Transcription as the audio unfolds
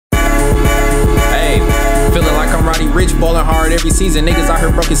rich, ballin' hard every season. Niggas out here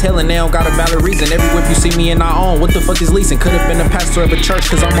broke as hell and they don't got a valid reason. Every whip you see me in I own, what the fuck is leasing? Could've been a pastor of a church,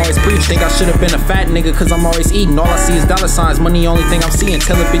 cause I'm always preaching. Think I should've been a fat nigga, cause I'm always eating. All I see is dollar signs, money only thing I'm seeing.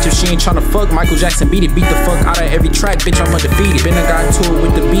 Tell a bitch if she ain't tryna fuck, Michael Jackson beat it. Beat the fuck out of every track, bitch, I'm undefeated. Been a guy to it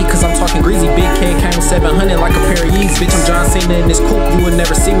with the beat, cause I'm talking greasy. Big K came with 700 like a pair of Yeezys. Bitch, I'm John Cena in this coupe, you would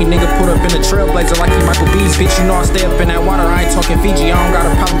never see me. Nigga put up in a trailblazer like he Michael B's. Bitch, you know I stay up in that water, I ain't talking Fiji. I don't got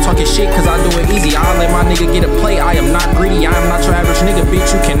a problem talking shit, cause I do it easy. I'll let my nigga get a plate, I am not greedy. I am not your average nigga, bitch,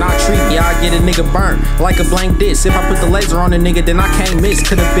 you cannot treat me. I get a nigga burnt like a blank disc. If I put the laser on a nigga, then I can't miss.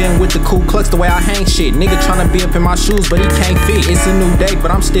 Could've been with the Ku Klux the way I hang shit. Nigga tryna be up in my shoes, but he can't fit. It's a new day, but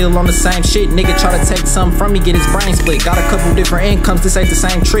I'm still on the same shit. Nigga try to take something from me, get his brain split. Got a couple different incomes, this ain't the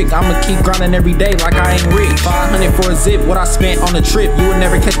same trick. I'ma keep grinding every day like I ain't rich. 500 for a zip, what I spent on the trip. You would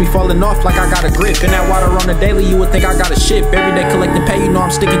never catch me falling off like I got a grip. In that water on the daily, you would think I got a ship. Every day collecting pay, you know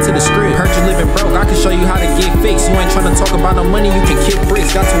I'm sticking to the script. Heard you living broke, I can show you how to get fixed. You ain't tryna talk about no money, you can kick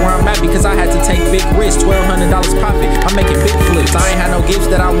bricks. Got to where I'm at because I had to take big risks. $1,200 profit, I'm making big flips. I ain't had no gifts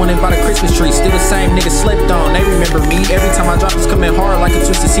that I wanted by the Christmas tree. Still the same niggas slept on, they remember me. Every time I drop, it's coming hard like a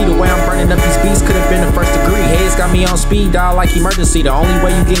twisted sea. The way I'm burning up these beats could've been the first degree. Heads got me on speed dial like emergency. The only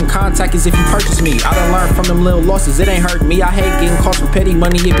way you get in contact is if you purchase me. I done learned from them little losses, it ain't hurting me. I hate getting calls for petty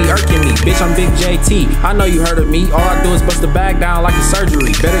money, it be irking me. Bitch, I'm Big JT, I know you heard of me. All I do is bust the bag down like a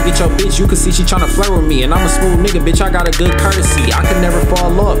surgery. Better get your bitch, you can see she tryna flirt with me. And I'm a smooth nigga, bitch, I got a good courtesy. I can never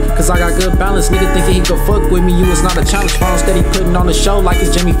fall off, cause I got good balance. Nigga thinking he could fuck with me, you was not a challenge. Phone steady putting on the show like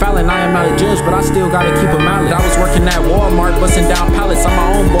it's Jimmy Fallon. I am not a judge, but I still gotta keep a mallet. I was working at Walmart, busting down pallets. I'm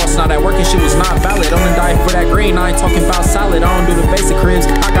my own boss now, that working shit was not valid. On the diet for that green, I ain't talking about salad. I don't do the basic cribs,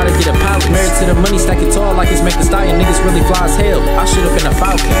 I gotta get a pallet. Married to the money, stack it tall like it's make the stallion. Niggas really fly as hell, I should've been a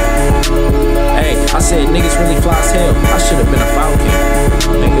falcon. Hey, I said niggas really fly as hell, I should've been a falcon.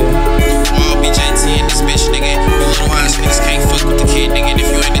 Nigga.